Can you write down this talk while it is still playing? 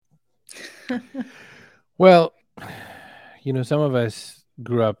Well, some of us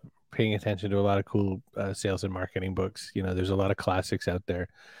grew up paying attention to a lot of cool sales and marketing books. There's a lot of classics out there.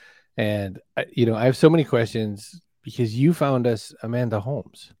 And, I have so many questions because you found us Amanda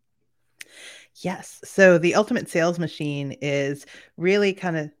Holmes. Yes. So the Ultimate Sales Machine is really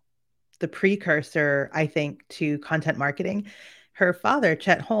kind of the precursor, I think, to content marketing. Her father,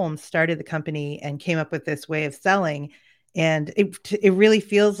 Chet Holmes, started the company and came up with this way of selling. And it really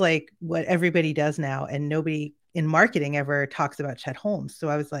feels like what everybody does now. And nobody in marketing ever talks about Chet Holmes. So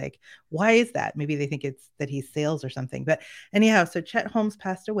I was like, why is that? Maybe they think it's that he's sales or something. But anyhow, so Chet Holmes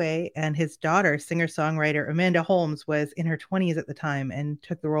passed away, and his daughter, singer-songwriter Amanda Holmes, was in her 20s at the time and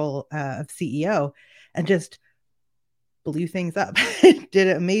took the role of CEO and just blew things up. Did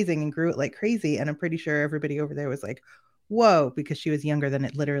it amazing and grew it like crazy. And I'm pretty sure everybody over there was like, whoa, because she was younger than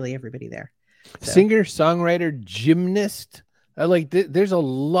literally everybody there. So. Singer, songwriter, gymnast. There's a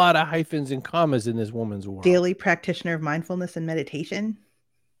lot of hyphens and commas in this woman's world. Daily practitioner of mindfulness and meditation.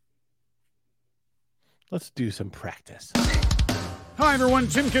 Let's do some practice. Hi, everyone.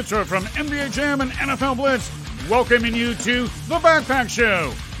 Tim Kitzrow from NBA Jam and NFL Blitz, welcoming you to The Backpack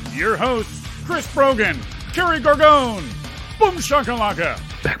Show. Your hosts, Chris Brogan, Kerry Gargone, Boom Shakalaka.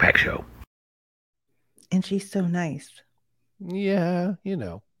 Backpack Show. And she's so nice. Yeah,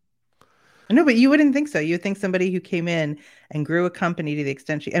 No, but you wouldn't think so. You would think somebody who came in and grew a company to the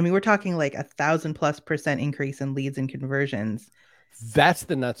extent we're talking like 1,000+% increase in leads and conversions. That's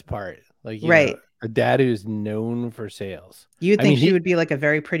the nuts part. Right. A dad who's known for sales. You would think she would be like a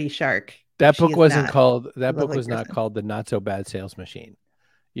very pretty shark. That book wasn't called, that book was not called The Not So Bad Sales Machine,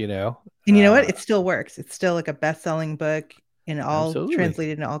 And you know what? It still works. It's still like a best-selling book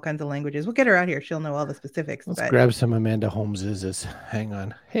translated into all kinds of languages. We'll get her out here. She'll know all the specifics. Let's grab some Amanda Holmes's. Hang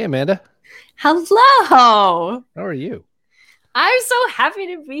on. Hey, Amanda. Hello. How are you? I'm so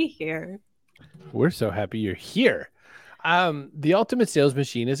happy to be here. We're so happy you're here. The Ultimate Sales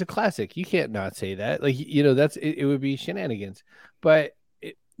Machine is a classic. You can't not say that. It would be shenanigans. But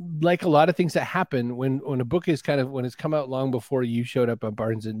like a lot of things that happen when a book is when it's come out long before you showed up at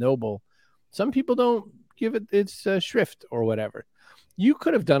Barnes and Noble, some people don't give it its shrift or whatever. You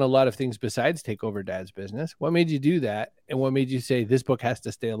could have done a lot of things besides take over Dad's business. What made you do that? And what made you say this book has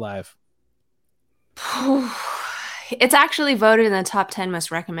to stay alive? It's actually voted in the top 10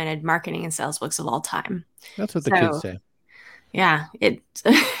 most recommended marketing and sales books of all time. That's what the kids say. Yeah, it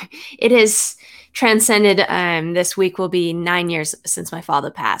has transcended. This week will be 9 years since my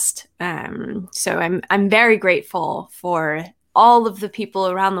father passed. So I'm very grateful for all of the people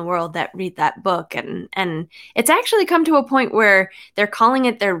around the world that read that book, and it's actually come to a point where they're calling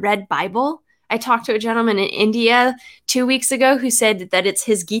it their Red Bible. I talked to a gentleman in India 2 weeks ago who said that it's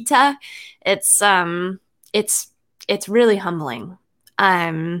his Gita. It's really humbling.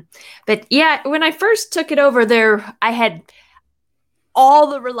 But yeah, when I first took it over there, I had all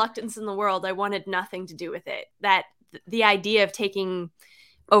the reluctance in the world. I wanted nothing to do with it. That the idea of taking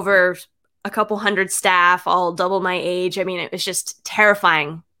over a couple hundred staff, all double my age. I mean, it was just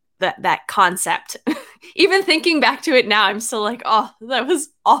terrifying, that concept. Even thinking back to it now, I'm still like, oh, that was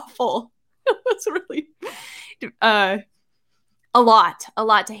awful. It was really a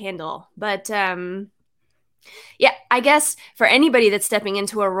lot to handle. But yeah, I guess for anybody that's stepping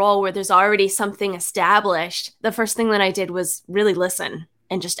into a role where there's already something established, the first thing that I did was really listen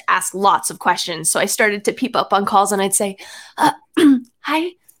and just ask lots of questions. So I started to peep up on calls and I'd say, hi.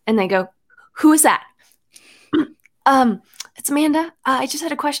 And they go, who is that? It's Amanda. I just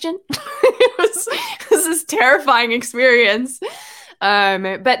had a question. It was this terrifying experience.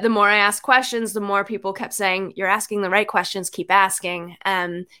 But the more I asked questions, the more people kept saying, you're asking the right questions, keep asking.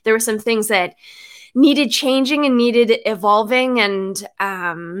 There were some things that needed changing and needed evolving, and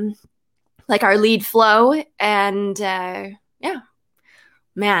like our lead flow. And yeah,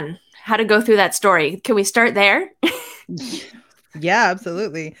 man, how to go through that story. Can we start there? Yeah,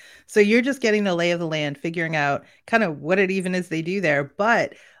 absolutely. So you're just getting the lay of the land, figuring out kind of what it even is they do there.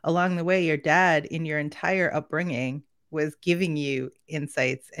 But along the way, your dad, in your entire upbringing, was giving you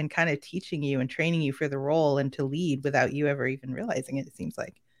insights and kind of teaching you and training you for the role and to lead without you ever even realizing it, it seems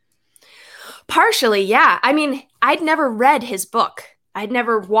like. Partially, yeah. I mean, I'd never read his book. I'd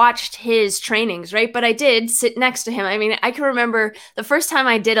never watched his trainings, right? But I did sit next to him. I mean, I can remember the first time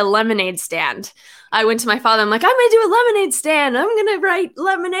I did a lemonade stand. I went to my father. I'm like, I'm going to do a lemonade stand. I'm going to write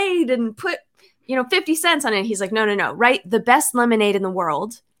lemonade and put, 50 cents on it. He's like, no. Write the best lemonade in the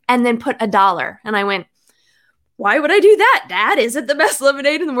world and then put $1. And I went, why would I do that, Dad? Is it the best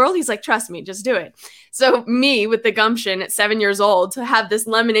lemonade in the world? He's like, trust me, just do it. So me with the gumption at 7 years old to have this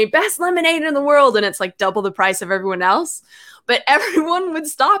lemonade, best lemonade in the world. And it's like double the price of everyone else. But everyone would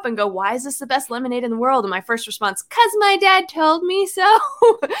stop and go, why is this the best lemonade in the world? And my first response, because my dad told me so.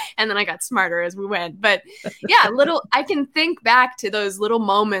 And then I got smarter as we went. But yeah, I can think back to those little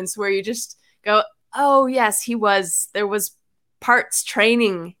moments where you just go, oh yes, there was parts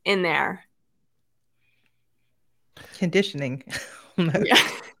training in there. Conditioning. Yeah.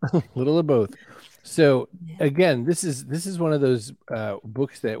 Little of both. So again, this is one of those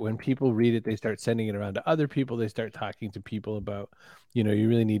books that when people read it, they start sending it around to other people. They start talking to people about, you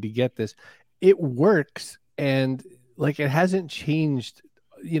really need to get this. It works, and like it hasn't changed,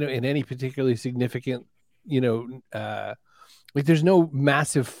 in any particularly significant, like there's no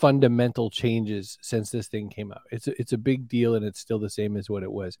massive fundamental changes since this thing came out. It's a big deal, and it's still the same as what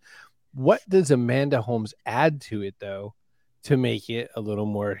it was. What does Amanda Holmes add to it, though, to make it a little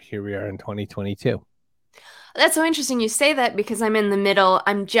more, here we are in 2022? That's so interesting you say that, because I'm in the middle.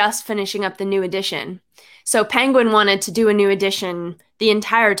 I'm just finishing up the new edition. So Penguin wanted to do a new edition the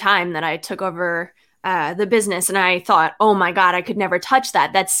entire time that I took over the business. And I thought, oh my God, I could never touch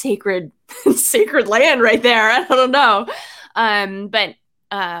that. That's sacred, sacred land right there. I don't know. But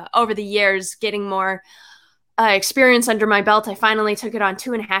over the years, getting more experience under my belt, I finally took it on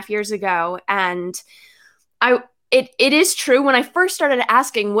 2.5 years ago. And it is true. When I first started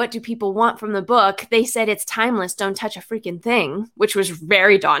asking, what do people want from the book? They said, it's timeless. Don't touch a freaking thing, which was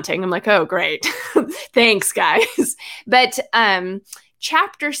very daunting. I'm like, oh, great. Thanks, guys. But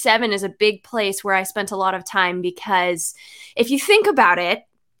chapter 7 is a big place where I spent a lot of time, because if you think about it,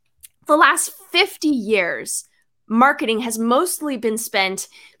 the last 50 years, marketing has mostly been spent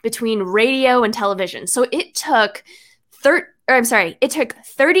between radio and television. So it took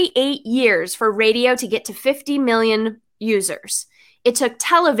 38 years for radio to get to 50 million users. It took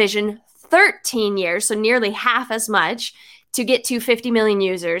television 13 years, so nearly half as much, to get to 50 million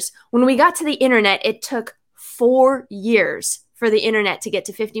users. When we got to the internet, it took 4 years for the internet to get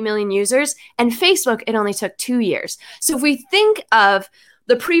to 50 million users. And Facebook, it only took 2 years. So if we think of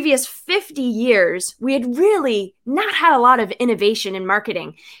the previous 50 years, we had really not had a lot of innovation in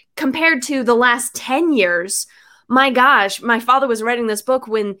marketing compared to the last 10 years. My gosh, my father was writing this book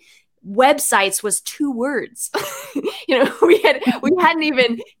when websites was 2 words. We hadn't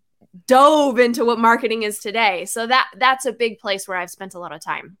even dove into what marketing is today. So that's a big place where I've spent a lot of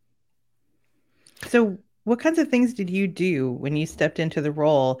time. So what kinds of things did you do when you stepped into the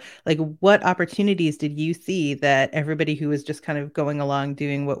role? Like, what opportunities did you see that everybody who was just kind of going along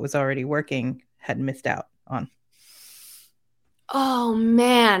doing what was already working had missed out on? Oh,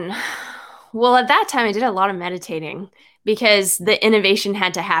 man. Well, at that time, I did a lot of meditating because the innovation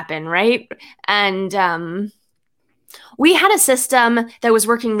had to happen, right? And we had a system that was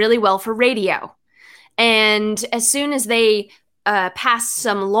working really well for radio. And as soon as they passed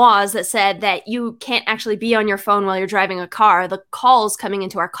some laws that said that you can't actually be on your phone while you're driving a car, the calls coming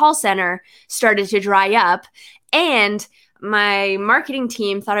into our call center started to dry up. And my marketing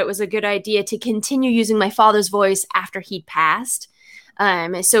team thought it was a good idea to continue using my father's voice after he'd passed.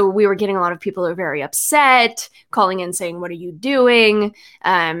 So we were getting a lot of people who were very upset, calling in saying, what are you doing?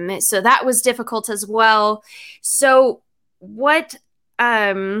 So that was difficult as well. So what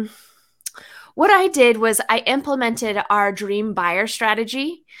I did was I implemented our dream buyer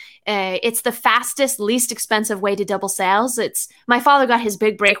strategy. It's the fastest, least expensive way to double sales. My father got his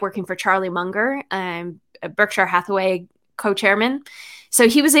big break working for Charlie Munger, Berkshire Hathaway co-chairman. So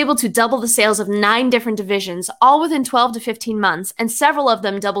he was able to double the sales of 9 different divisions, all within 12 to 15 months, and several of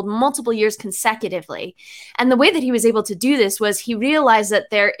them doubled multiple years consecutively. And the way that he was able to do this was he realized that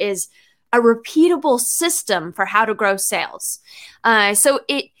there is a repeatable system for how to grow sales.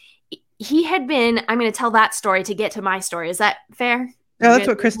 He had been, I'm going to tell that story to get to my story. Is that fair? No, that's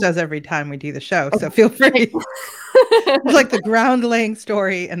what Chris does every time we do the show. So feel free. It's like the ground laying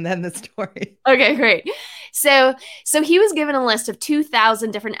story and then the story. Okay, great. So he was given a list of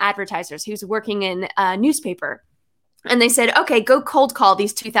 2,000 different advertisers. He was working in a newspaper. And they said, okay, go cold call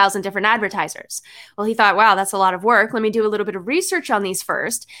these 2,000 different advertisers. Well, he thought, wow, that's a lot of work. Let me do a little bit of research on these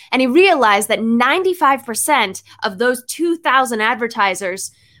first. And he realized that 95% of those 2,000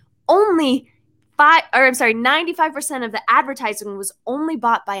 advertisers 95% of the advertising was only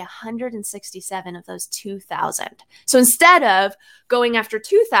bought by 167 of those 2,000. So instead of going after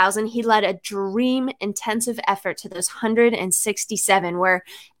 2,000, he led a dream intensive effort to those 167, where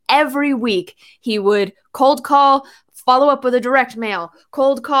every week he would cold call follow up with a direct mail,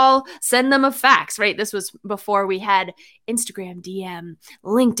 cold call, send them a fax, right? This was before we had Instagram DM,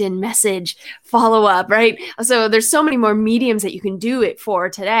 LinkedIn message, follow up, right? So there's so many more mediums that you can do it for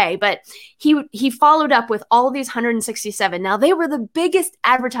today. But he followed up with all of these 167. Now, they were the biggest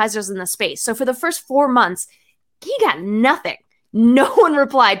advertisers in the space. So for the first 4 months, he got nothing. No one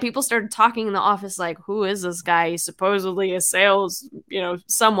replied. People started talking in the office like, who is this guy? He's supposedly a sales,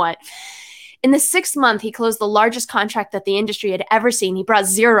 somewhat. In the 6th month, he closed the largest contract that the industry had ever seen. He brought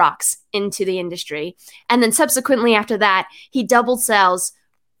Xerox into the industry. And then subsequently after that, he doubled sales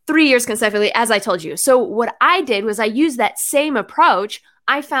 3 years consecutively, as I told you. So what I did was I used that same approach.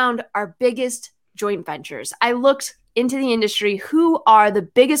 I found our biggest joint ventures. I looked into the industry. Who are the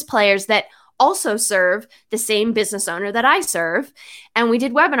biggest players that also serve the same business owner that I serve? And we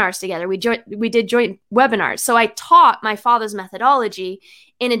did webinars together. We did joint webinars. So I taught my father's methodology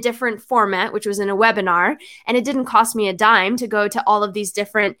in a different format, which was in a webinar. And it didn't cost me a dime to go to all of these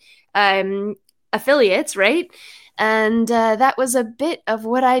different affiliates, right? And that was a bit of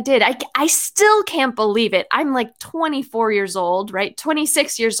what I did. I still can't believe it. I'm like 24 years old, right?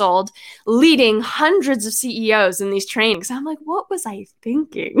 26 years old, leading hundreds of CEOs in these trainings. I'm like, what was I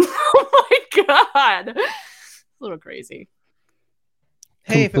thinking? Oh my God. A little crazy.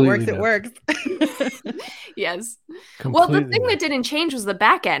 Hey, if it works, it works. Yes. Completely Well, the thing that didn't change was the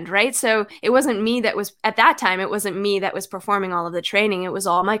back end, right? So it wasn't me that was, at that time, it wasn't me that was performing all of the training. It was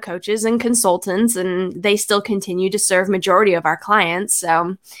all my coaches and consultants, and they still continue to serve majority of our clients.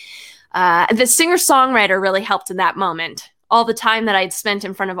 So the singer-songwriter really helped in that moment. All the time that I'd spent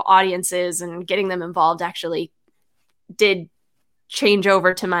in front of audiences and getting them involved actually did change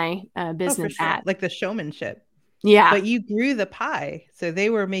over to my business. Oh, for sure. Like the showmanship. Yeah. But you grew the pie. So they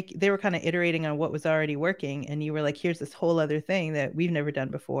were kind of iterating on what was already working. And you were like, here's this whole other thing that we've never done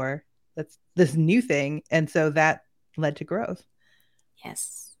before. That's this new thing. And so that led to growth.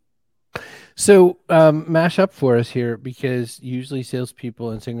 Yes. So mash up for us here, because usually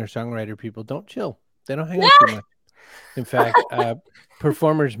salespeople and singer-songwriter people don't chill. They don't hang out too much. In fact,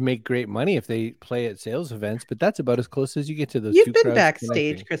 performers make great money if they play at sales events, but that's about as close as you get to those. You've been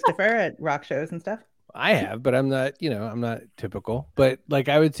backstage, Christopher, at rock shows and stuff. I have, but I'm not, I'm not typical. But like,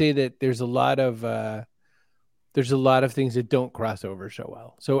 I would say that there's a lot of things that don't cross over so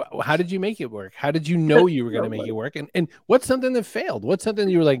well. So how did you make it work? How did you know you were going to make it work? And what's something that failed? What's something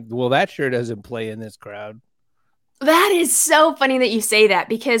you were like, well, that sure doesn't play in this crowd? That is so funny that you say that,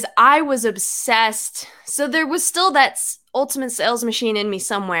 because I was obsessed. So there was still that ultimate sales machine in me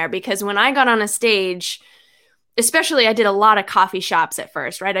somewhere, because when I got on a stage, especially, I did a lot of coffee shops at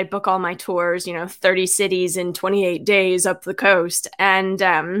first, right? I book all my tours, 30 cities in 28 days up the coast. And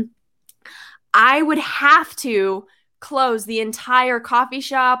I would have to close the entire coffee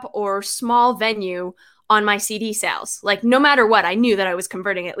shop or small venue on my CD sales. Like, no matter what, I knew that I was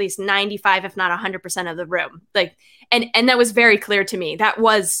converting at least 95, if not 100% of the room. Like, and that was very clear to me. That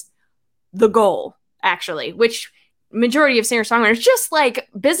was the goal, actually, which majority of singer-songwriters, just like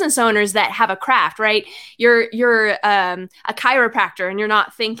business owners that have a craft, right? You're a chiropractor, and you're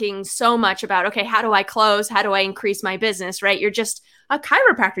not thinking so much about, okay, how do I close? How do I increase my business, right? You're just a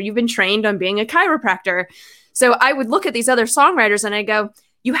chiropractor. You've been trained on being a chiropractor. So I would look at these other songwriters and I go,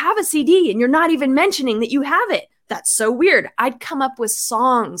 you have a CD and you're not even mentioning that you have it. That's so weird. I'd come up with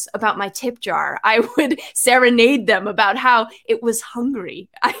songs about my tip jar. I would serenade them about how it was hungry.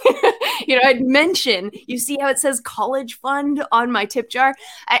 I'd mention, you see how it says college fund on my tip jar?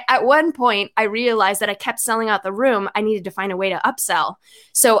 At one point, I realized that I kept selling out the room. I needed to find a way to upsell.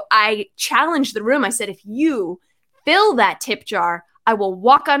 So I challenged the room. I said, if you fill that tip jar, I will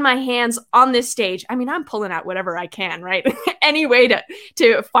walk on my hands on this stage. I mean, I'm pulling out whatever I can, right? Any way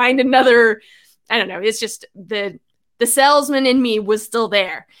to find another, I don't know. It's just the salesman in me was still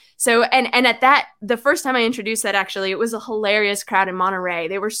there. So, and at that, the first time I introduced that, actually, it was a hilarious crowd in Monterey.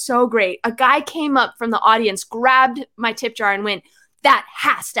 They were so great. A guy came up from the audience, grabbed my tip jar and went, that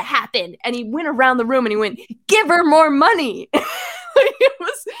has to happen. And he went around the room and he went, give her more money. It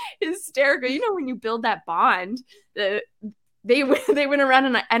was hysterical. When you build that bond, they went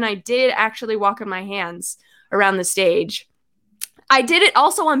around and I did actually walk on my hands around the stage. I did it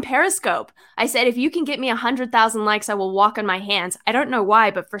also on Periscope. I said, if you can get me 100,000 likes, I will walk on my hands. I don't know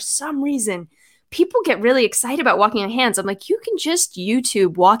why, but for some reason, people get really excited about walking on hands. I'm like, you can just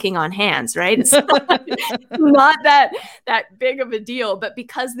YouTube walking on hands, right? It's not that big of a deal. But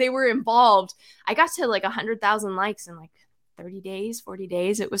because they were involved, I got to like 100,000 likes in like 30 days, 40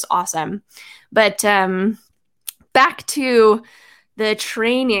 days. It was awesome. But back to the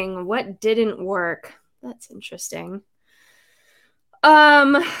training, what didn't work? That's interesting.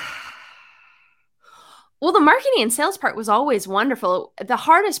 Well, the marketing and sales part was always wonderful. The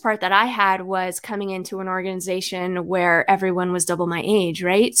hardest part that I had was coming into an organization where everyone was double my age,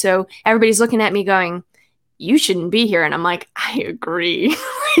 right? So everybody's looking at me going, you shouldn't be here. And I'm like, I agree.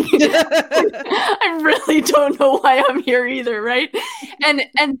 I really don't know why I'm here either, right? And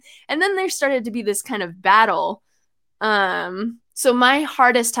then there started to be this kind of battle. So my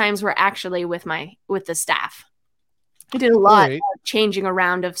hardest times were actually with the staff. I did a lot of changing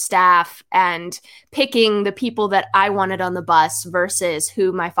around of staff and picking the people that I wanted on the bus versus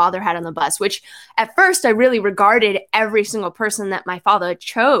who my father had on the bus, which at first I really regarded every single person that my father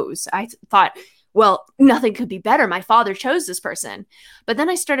chose. I thought, well, nothing could be better. My father chose this person. But then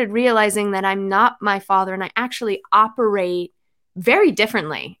I started realizing that I'm not my father and I actually operate very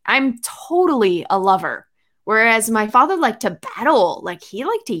differently. I'm totally a lover. Whereas my father liked to battle, like he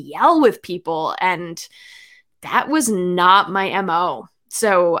liked to yell with people, and that was not my MO.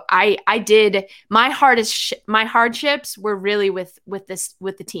 So I did my hardships were really with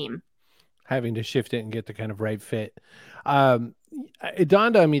the team. Having to shift it and get the kind of right fit. It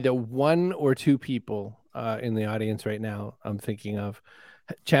dawned on me that one or two people in the audience right now I'm thinking of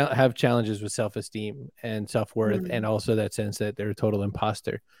have challenges with self-esteem and self-worth, and also that sense that they're a total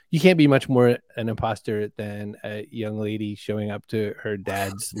imposter. You can't be much more an imposter than a young lady showing up to her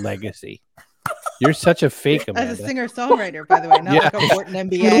dad's legacy. You're such a fake, Amanda. As a singer-songwriter, by the way, not like a Wharton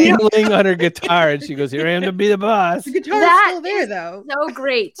MBA. Kneeling on her guitar, and she goes, "Here I am to be the boss." The guitar's still there, though. So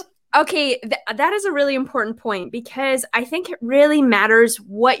great. Okay, that is a really important point because I think it really matters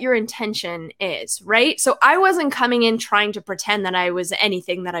what your intention is, right? So I wasn't coming in trying to pretend that I was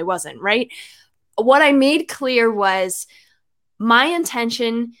anything that I wasn't, right? What I made clear was my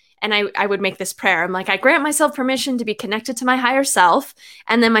intention. And I would make this prayer. I'm like, I grant myself permission to be connected to my higher self.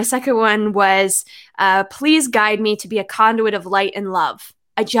 And then my second one was, please guide me to be a conduit of light and love.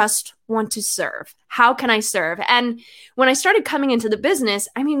 I just want to serve. How can I serve? And when I started coming into the business,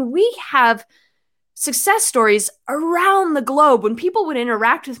 I mean, we have success stories around the globe. When people would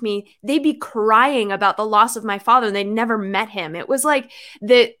interact with me, they'd be crying about the loss of my father and they'd never met him. It was like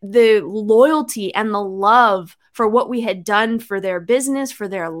the loyalty and the love for what we had done for their business, for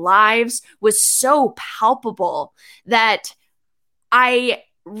their lives was so palpable that I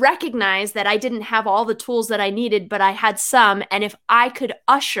recognized that I didn't have all the tools that I needed, but I had some. And if I could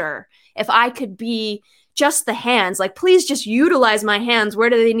be just the hands, like, please just utilize my hands. Where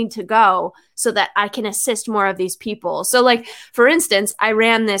do they need to go so that I can assist more of these people? So like, for instance, I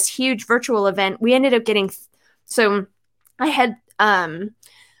ran this huge virtual event. We ended up getting, so I had,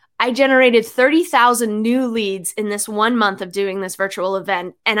 I generated 30,000 new leads in this 1 month of doing this virtual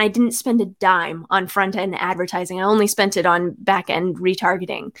event. And I didn't spend a dime on front end advertising. I only spent it on back end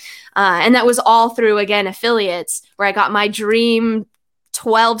retargeting. And that was all through, again, affiliates where I got my dream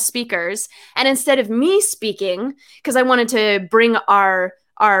 12 speakers. And instead of me speaking, because I wanted to bring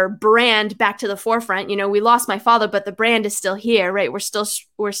our brand back to the forefront, you know, we lost my father, but the brand is still here, right? We're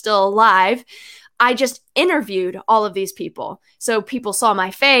still alive. I just interviewed all of these people. So people saw my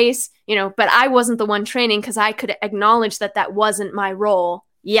face, you know, but I wasn't the one training because I could acknowledge that that wasn't my role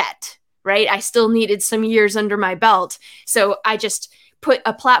yet, right? I still needed some years under my belt. So I just put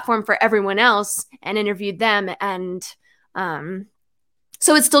a platform for everyone else and interviewed them. And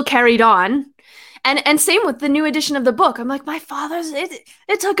so it still carried on. And same with the new edition of the book. I'm like, my father's,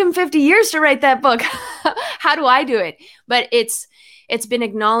 it took him 50 years to write that book. How do I do it? But it's been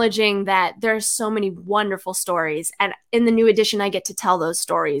acknowledging that there's so many wonderful stories. And in the new edition, I get to tell those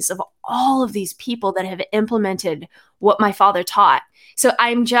stories of all of these people that have implemented what my father taught. So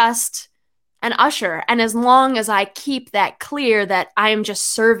I'm just an usher. And as long as I keep that clear that I am just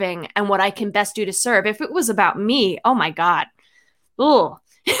serving and what I can best do to serve, if it was about me, oh my God, oh,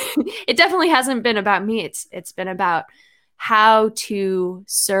 it definitely hasn't been about me. It's been about how to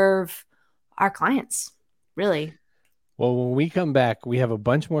serve our clients, really. Well, when we come back, we have a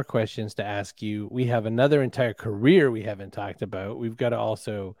bunch more questions to ask you. We have another entire career we haven't talked about. We've got to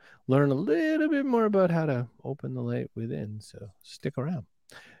also learn a little bit more about how to open the light within. So stick around.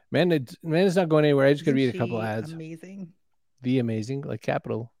 Amanda's not going anywhere. I just got to read a couple ads. Amazing. The amazing, like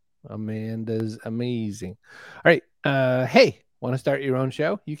capital. Amanda's amazing. All right. Hey, want to start your own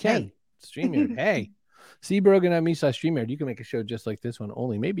show? You can. Hey. StreamYard. Hey. See Brogan.me/StreamYard. You can make a show just like this one,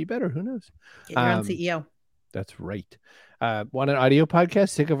 only maybe better. Who knows? Get your own CEO. That's right. Want an audio podcast?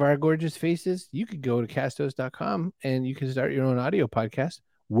 Sick of our gorgeous faces? You could go to castos.com and you can start your own audio podcast.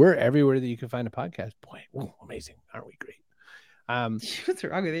 We're everywhere that you can find a podcast. Boy, amazing. Aren't we great? What's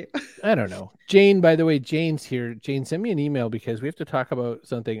wrong with you? I don't know. Jane, by the way, Jane's here. Jane, send me an email because we have to talk about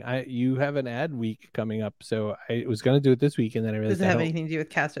something. You have an ad week coming up, so I was going to do it this week, and then I realized Does it have anything to do with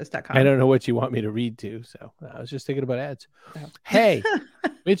Castos.com? I don't know what you want me to read to, so I was just thinking about ads. Oh. Hey,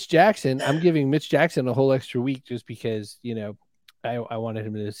 Mitch Jackson. I'm giving Mitch Jackson a whole extra week just because, I wanted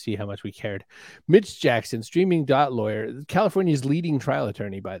him to see how much we cared. Mitch Jackson, streaming.lawyer, California's leading trial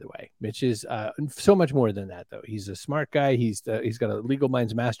attorney, by the way. Mitch is so much more than that, though. He's a smart guy. He's got a Legal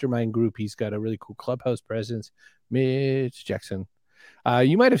Minds mastermind group. He's got a really cool clubhouse presence. Mitch Jackson.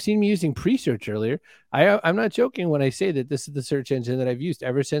 You might have seen me using Presearch earlier. I'm not joking when I say that this is the search engine that I've used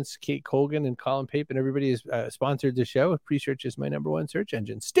ever since Kate Colgan and Colin Pape and everybody has sponsored the show. Presearch is my number one search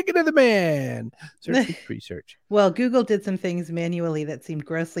engine. Stick it to the man. Search with Presearch. Well, Google did some things manually that seemed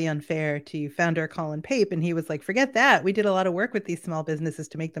grossly unfair to founder Colin Pape, and he was like, forget that. We did a lot of work with these small businesses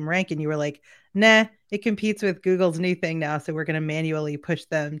to make them rank, and you were like, nah, it competes with Google's new thing now, so we're going to manually push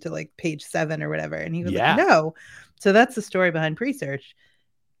them to like page 7 or whatever. And he was like, no. So that's the story behind Presearch.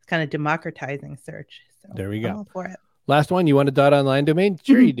 It's kind of democratizing search. So there we go. I'm all for it. Last one, you want a .online domain?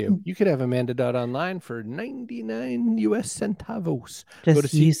 Sure you do. You could have Amanda.online for 99 US centavos.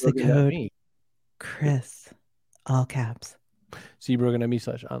 Just use the code Chris, all caps.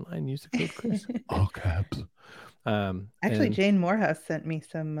 cbrogan.me/online. Use the code Chris, all caps. Actually, Jane Morehouse sent me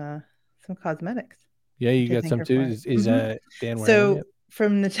some cosmetics. Yeah, you got some too. Is Dan wearing So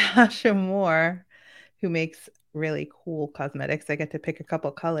from Natasha Moore, who makes really cool cosmetics, I get to pick a couple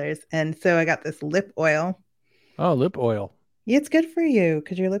colors, and so I got this lip oil. Oh, lip oil. Yeah, it's good for you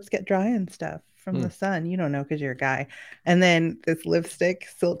because your lips get dry and stuff from the sun. You don't know because you're a guy. And then this lipstick,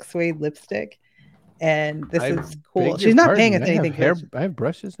 silk suede lipstick, and this is cool. She's not paying us anything. I have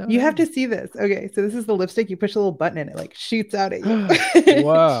brushes now. You have to see this. Okay, so this is the lipstick. You push a little button and it like shoots out at you.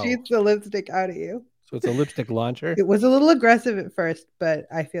 Wow! Shoots the lipstick out at you. So it's a lipstick launcher. It was a little aggressive at first, but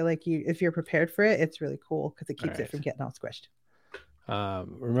I feel like if you're prepared for it, it's really cool because it keeps it from getting all squished.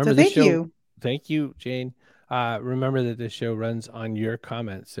 Remember this show. Thank you, Jane. Remember that this show runs on your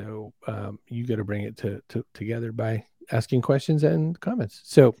comments, so you got to bring it together by asking questions and comments.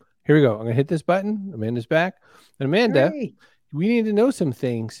 So here we go. I'm gonna hit this button. Amanda's back, and Amanda, we need to know some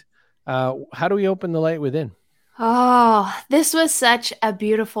things. How do we open the light within? Oh, this was such a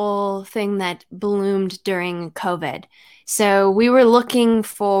beautiful thing that bloomed during COVID. So we were looking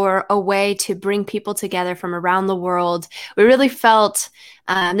for a way to bring people together from around the world. We really felt,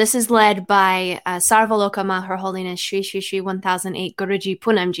 this is led by Sarvalokama, Her Holiness Shri Shri Shri 1008 Guruji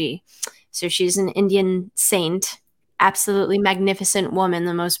Punamji. So she's an Indian saint, absolutely magnificent woman,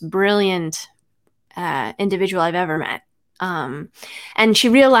 the most brilliant individual I've ever met. And she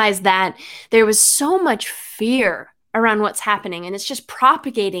realized that there was so much fear around what's happening, and it's just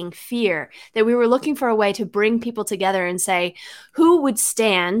propagating fear, that we were looking for a way to bring people together and say, who would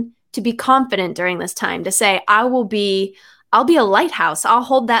stand to be confident during this time, to say, I'll be a lighthouse. I'll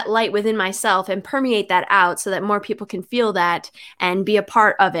hold that light within myself and permeate that out so that more people can feel that and be a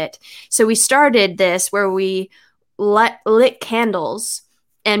part of it. So we started this where we lit candles,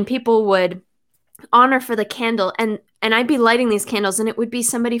 and people would honor for the candle, and I'd be lighting these candles, and it would be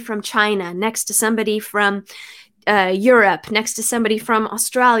somebody from China next to somebody from Europe next to somebody from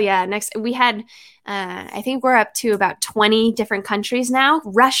Australia. Next, we had I think we're up to about 20 different countries now.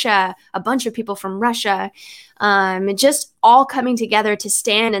 Russia, a bunch of people from Russia, just all coming together to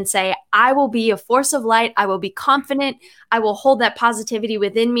stand and say, I will be a force of light. I will be confident. I will hold that positivity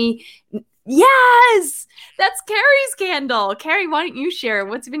within me. Yes, that's Carrie's candle. Carrie, why don't you share?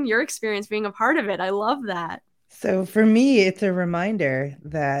 What's been your experience being a part of it? I love that. So for me, it's a reminder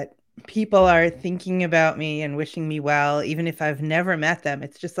that people are thinking about me and wishing me well, even if I've never met them.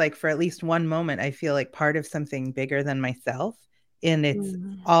 It's just like for at least one moment, I feel like part of something bigger than myself. And it's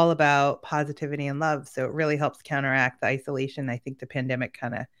all about positivity and love. So it really helps counteract the isolation I think the pandemic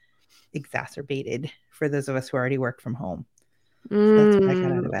kind of exacerbated for those of us who already work from home. So that's what I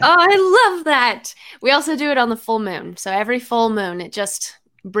got out of it. Oh, I love that. We also do it on the full moon. So every full moon, it just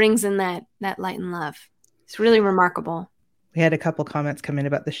brings in that light and love. It's really remarkable. We had a couple comments come in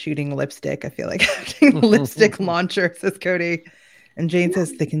about the shooting lipstick. I feel like having lipstick launcher, says Cody. And Jane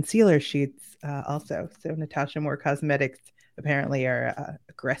says the concealer shoots also. So Natasha Moore Cosmetics apparently are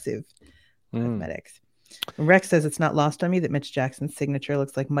aggressive cosmetics. And Rex says it's not lost on me that Mitch Jackson's signature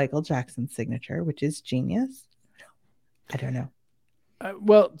looks like Michael Jackson's signature, which is genius. I don't know.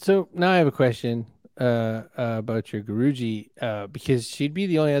 Well, so now I have a question about your Guruji, because she'd be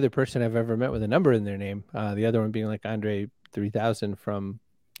the only other person I've ever met with a number in their name. The other one being like Andre 3000 from,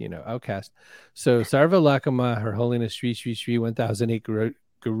 Outcast. So Sarva Lakama, Her Holiness Shri Shri Shri 1008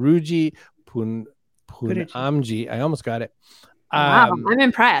 Guruji Punamji. I almost got it. Wow, I'm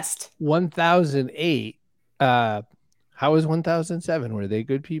impressed. 1008. How is 1007? Were they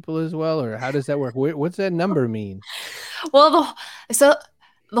good people as well, or how does that work? What's that number mean? Well, so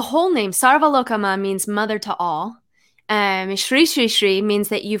the whole name Sarvalokama means mother to all. Shri Shri Shri means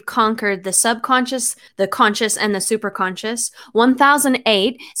that you've conquered the subconscious, the conscious, and the superconscious.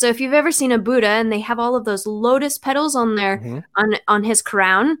 1008. So if you've ever seen a Buddha and they have all of those lotus petals on their on his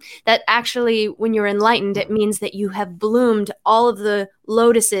crown, that actually, when you're enlightened, it means that you have bloomed all of the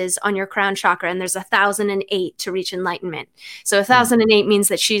lotuses on your crown chakra, and there's 1008 to reach enlightenment. So 1008 means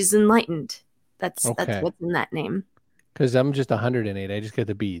that she's enlightened. That's what's in that name. Because I'm just 108. I just get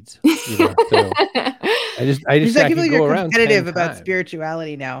the beads. So I just I can go around competitive about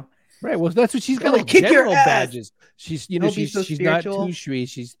spirituality now. Right. Well, that's what she's got, like general badges. She's she's not 2 Shris,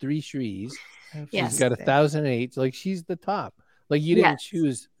 she's 3 Shris. She's got 1008. Like she's the top. Like you didn't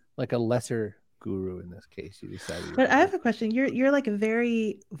choose like a lesser guru in this case. You decided. But I have a question. You're like a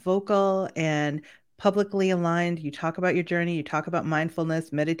very vocal and publicly aligned. You talk about your journey. You talk about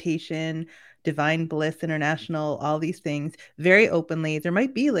mindfulness, meditation, Divine Bliss International, all these things very openly. There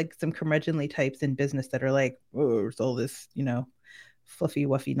might be like some curmudgeonly types in business that are like, oh, it's all this, fluffy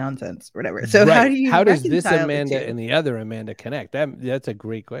wuffy nonsense or whatever. So how does this Amanda and the other Amanda connect? That's a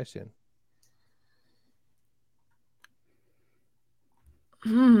great question.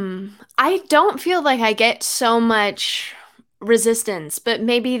 I don't feel like I get so much resistance, but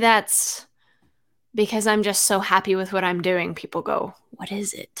maybe that's because I'm just so happy with what I'm doing. People go, what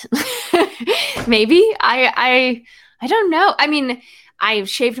is it? Maybe I don't know. I mean, I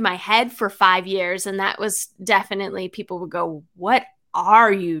shaved my head for 5 years, and that was definitely, people would go, what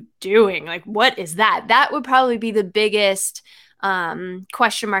are you doing? Like, what is that? That would probably be the biggest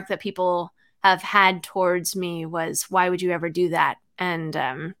question mark that people have had towards me, was, why would you ever do that? And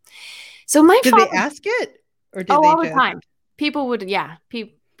so did they ask it, or did they all the time? People would,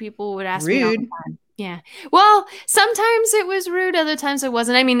 people would ask me all the time. Yeah. Well, sometimes it was rude. Other times it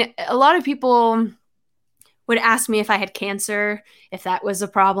wasn't. I mean, a lot of people would ask me if I had cancer, if that was a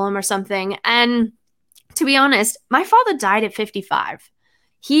problem or something. And to be honest, my father died at 55.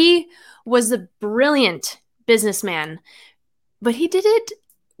 He was a brilliant businessman, but he did it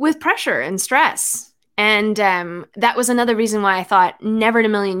with pressure and stress. And that was another reason why I thought never in a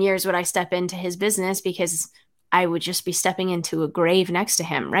million years would I step into his business, because I would just be stepping into a grave next to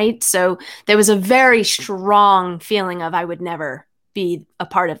him, right? So there was a very strong feeling of I would never be a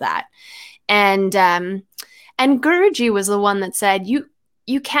part of that. And Guruji was the one that said,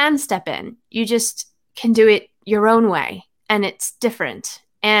 you can step in. You just can do it your own way, and it's different.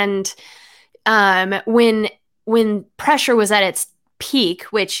 And when pressure was at its peak,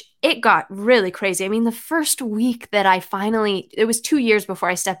 which it got really crazy. I mean, the first week that it was 2 years before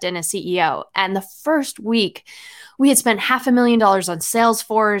I stepped in as CEO. And the first week we had spent $500,000 on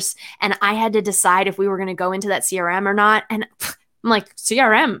Salesforce, and I had to decide if we were going to go into that CRM or not. And I'm like,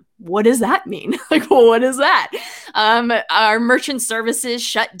 CRM, what does that mean? Like, well, what is that? Our merchant services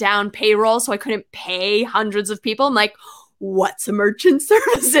shut down payroll, so I couldn't pay hundreds of people. I'm like, what's a merchant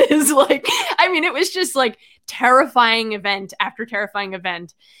services? Like, I mean, it was just like terrifying event after terrifying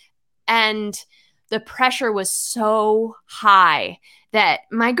event. And the pressure was so high that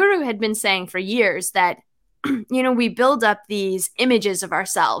my guru had been saying for years that, we build up these images of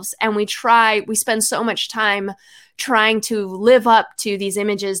ourselves, and we spend so much time trying to live up to these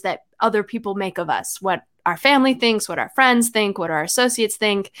images that other people make of us, what our family thinks, what our friends think, what our associates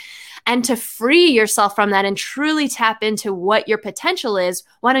think. And to free yourself from that and truly tap into what your potential is,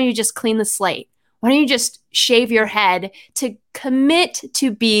 why don't you just clean the slate? Why don't you just shave your head to commit to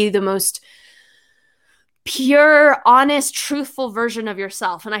be the most pure, honest, truthful version of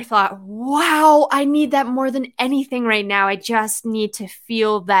yourself? And I thought, wow, I need that more than anything right now. I just need to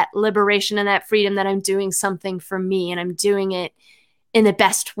feel that liberation and that freedom that I'm doing something for me, and I'm doing it in the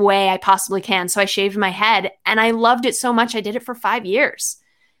best way I possibly can. So I shaved my head, and I loved it so much. I did it for 5 years.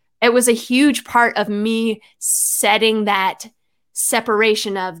 It was a huge part of me setting that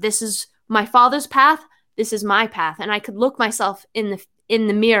separation of, this is my father's path, this is my path. And I could look myself in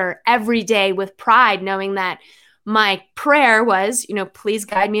the mirror every day with pride, knowing that my prayer was, please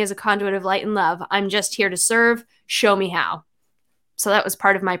guide me as a conduit of light and love. I'm just here to serve. Show me how. So that was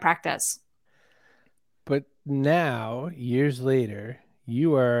part of my practice. But now, years later,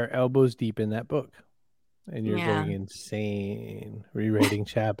 you are elbows deep in that book, and you're going insane, rewriting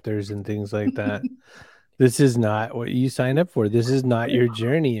chapters and things like that. This is not what you signed up for. This is not your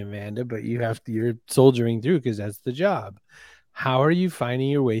journey, Amanda, but you're soldiering through because that's the job. How are you finding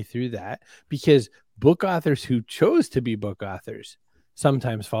your way through that? Because book authors who chose to be book authors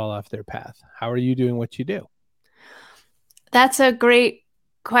sometimes fall off their path. How are you doing what you do? That's a great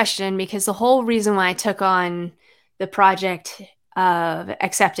question, because the whole reason why I took on the project of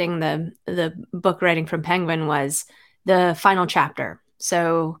accepting the book writing from Penguin was the final chapter.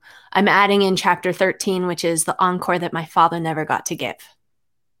 So I'm adding in chapter 13, which is the encore that my father never got to give.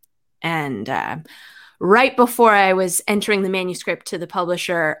 And right before I was entering the manuscript to the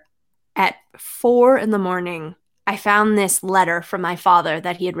publisher at 4 a.m, I found this letter from my father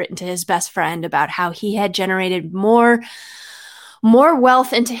that he had written to his best friend about how he had generated more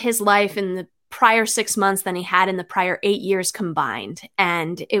wealth into his life in the prior 6 months than he had in the prior 8 years combined.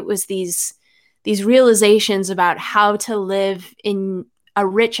 And it was these realizations about how to live in a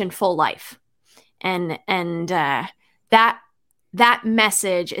rich and full life. And that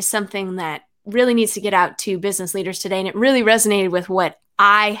message is something that really needs to get out to business leaders today. And it really resonated with what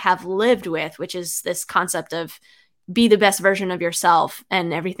I have lived with, which is this concept of be the best version of yourself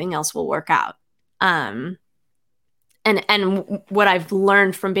and everything else will work out. And what I've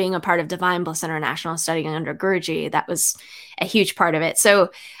learned from being a part of Divine Bliss International, studying under Guruji, that was a huge part of it.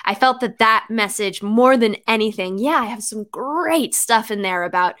 So I felt that message, more than anything, I have some great stuff in there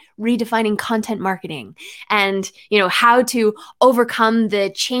about redefining content marketing and, how to overcome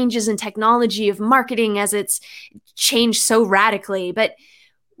the changes in technology of marketing as it's changed so radically. But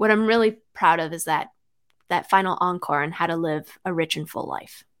what I'm really proud of is that final encore and how to live a rich and full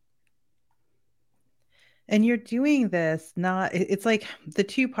life. And you're doing this it's like the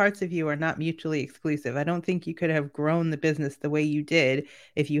two parts of you are not mutually exclusive. I don't think you could have grown the business the way you did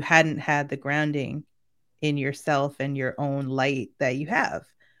if you hadn't had the grounding in yourself and your own light that you have.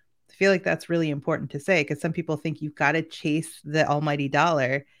 I feel like that's really important to say, because some people think you've got to chase the almighty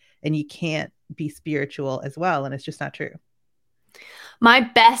dollar and you can't be spiritual as well. And it's just not true. My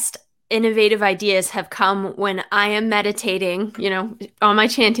best innovative ideas have come when I am meditating, on my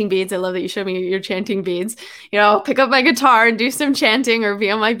chanting beads. I love that you showed me your chanting beads. I'll pick up my guitar and do some chanting or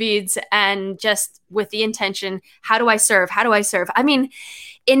be on my beads, and just with the intention, how do I serve? How do I serve? I mean,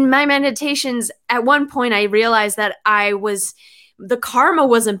 in my meditations, at one point I realized that the karma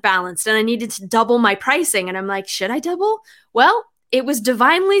wasn't balanced and I needed to double my pricing. And I'm like, should I double? Well, it was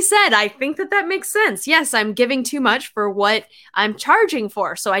divinely said. I think that makes sense. Yes, I'm giving too much for what I'm charging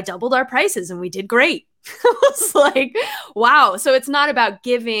for. So I doubled our prices and we did great. I was like, wow. So it's not about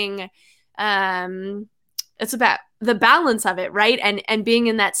giving. It's about the balance of it, right? And being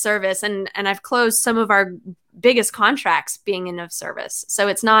in that service. And I've closed some of our biggest contracts being in of service. So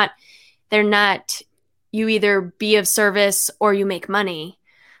they're not, you either be of service or you make money.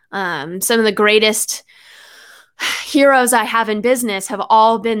 Some of the greatest heroes I have in business have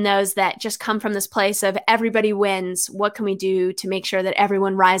all been those that just come from this place of everybody wins. What can we do to make sure that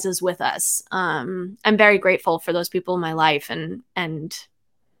everyone rises with us? I'm very grateful for those people in my life, and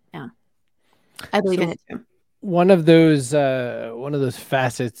yeah, I believe in it too. One of those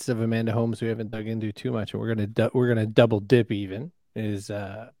facets of Amanda Holmes we haven't dug into too much, and we're gonna double dip even, is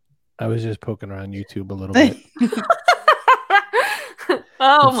I was just poking around YouTube a little bit.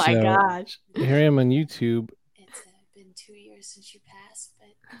 Oh my gosh! Here I am on YouTube. Been 2 years since you passed, but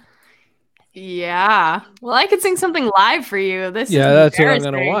yeah. Well, I could sing something live for you. That's what I'm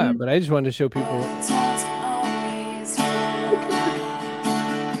gonna want. But I just wanted to show people.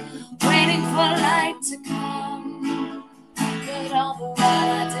 Waiting for light to come, but all the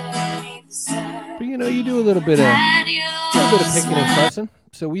while but you do a little bit of picking and fussing.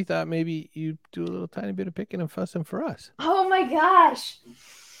 So we thought maybe you do a little tiny bit of picking and fussing for us. Oh my gosh.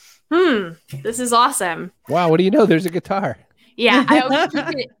 This is awesome. Wow, what do you know? There's a guitar. Yeah, I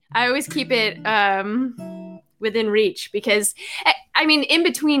always keep it within reach, because I mean, in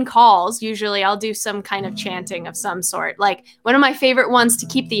between calls, usually I'll do some kind of chanting of some sort. Like, one of my favorite ones to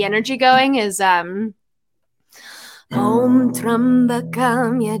keep the energy going is Om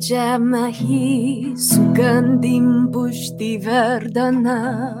Trambakam Yajamahi Sugandhim Pushti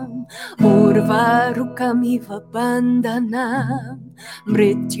Vardhanam Urvarukamiva Bandhanam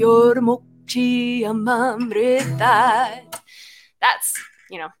Mrityor Mukchi Amamritat. That's,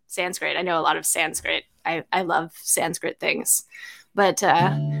 Sanskrit. I know a lot of Sanskrit. I love Sanskrit things. But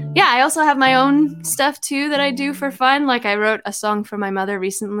I also have my own stuff too that I do for fun. Like, I wrote a song for my mother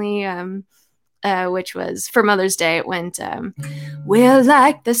recently, which was for Mother's Day. It went, we're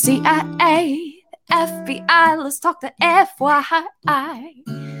like the CIA, FBI, let's talk the FYI.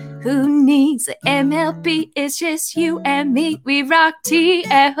 Who needs the MLB? It's just you and me. We rock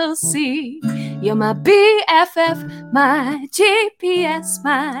TLC. You're my BFF, my GPS,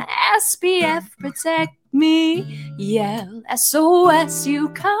 my SPF. Protect me. Yell SOS, you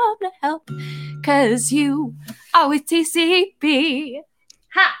come to help, 'cause you are with TCB.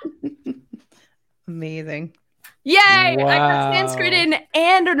 Ha! Amazing. Yay! I got Wow. Sanskrit in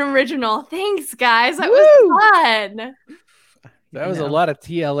and an original. Thanks, guys. That Woo! was fun. That was a lot of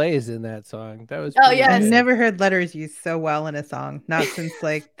TLAs in that song. That was Oh, pretty yes. I've good. never heard letters used so well in a song. Not since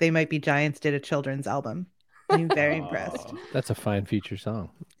like They Might Be Giants did a children's album. I'm very impressed. Oh, that's a fine feature song.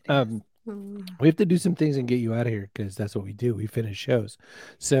 It We have to do some things and get you out of here because that's what we do. We finish shows.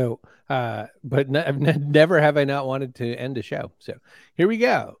 So, but never have I not wanted to end a show. So here we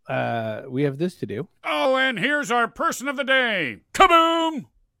go. We have this to do. Oh, and here's our person of the day. Kaboom!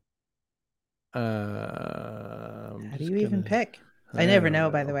 How do you even pick? I never don't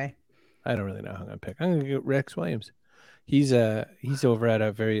know, by the way. I don't really know who I'm gonna pick. I'm gonna get Rex Williams. He's over at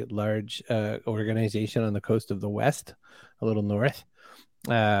a very large organization on the coast of the West, a little north.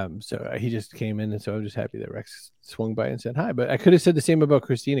 So he just came in, and so I'm just happy that Rex swung by and said hi. But I could have said the same about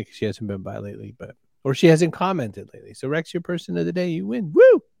Christina because she hasn't been by lately, or she hasn't commented lately. So Rex, your person of the day, you win.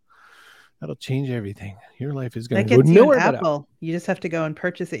 Woo! That'll change everything. Your life is going That to go gets you nowhere an but up. apple. You just have to go and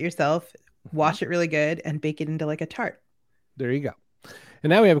purchase it yourself, wash it really good, and bake it into like a tart. There you go. And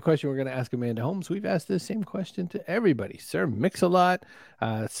now we have a question we're going to ask Amanda Holmes. We've asked this same question to everybody. Sir Mix-a-Lot,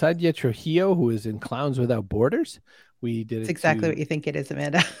 Sadia Trujillo, who is in Clowns Without Borders. We did It's it exactly to... what you think it is,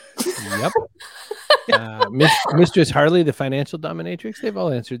 Amanda. Yep. Mistress Harley, the financial dominatrix. They've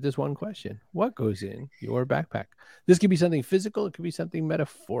all answered this one question. What goes in your backpack? This could be something physical. It could be something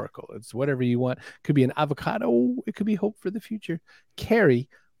metaphorical. It's whatever you want. It could be an avocado. It could be hope for the future. Carrie,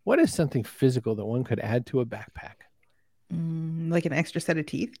 what is something physical that one could add to a backpack? Like an extra set of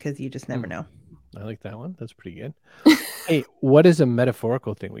teeth, because you just never know. I like that one. That's pretty good. Hey, what is a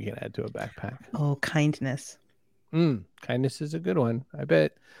metaphorical thing we can add to a backpack? Oh, kindness. Kindness is a good one. I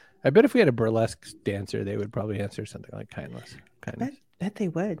bet if we had a burlesque dancer, they would probably answer something like kindness. Bet they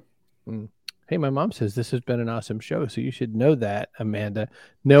would. Hey, my mom says this has been an awesome show, so you should know that, Amanda.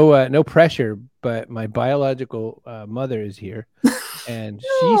 No pressure, but my biological mother is here, and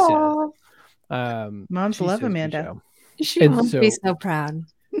she says, Moms love Amanda. She must be so proud.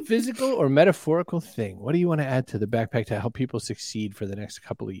 Physical or metaphorical thing. What do you want to add to the backpack to help people succeed for the next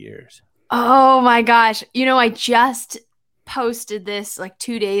couple of years? Oh my gosh. I just posted this like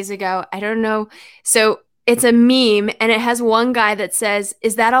 2 days ago. I don't know. So it's a meme and it has one guy that says,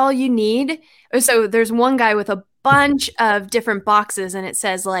 "Is that all you need?" So there's one guy with a bunch of different boxes and it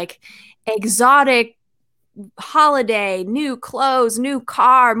says like exotic holiday, new clothes, new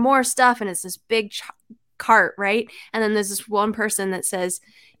car, more stuff. And it's this big cart, right? And then there's this one person that says,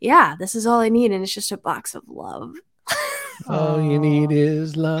 "Yeah, this is all I need." And it's just a box of love. All you need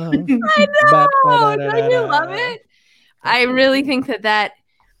is love. I know. Don't you love it? I really think that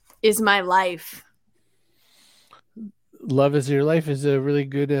is my life. Love is your life is a really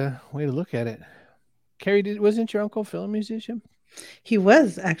good way to look at it. Carrie, wasn't your Uncle Phil a musician? He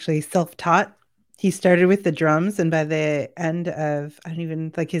was actually self-taught. He started with the drums, and by the end of,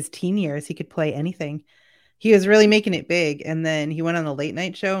 his teen years, he could play anything. He was really making it big, and then he went on the late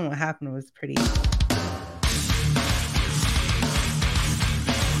night show, and what happened was pretty...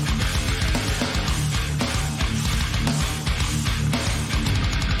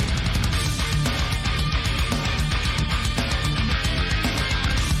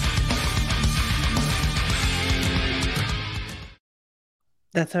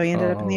 That's how he ended up in the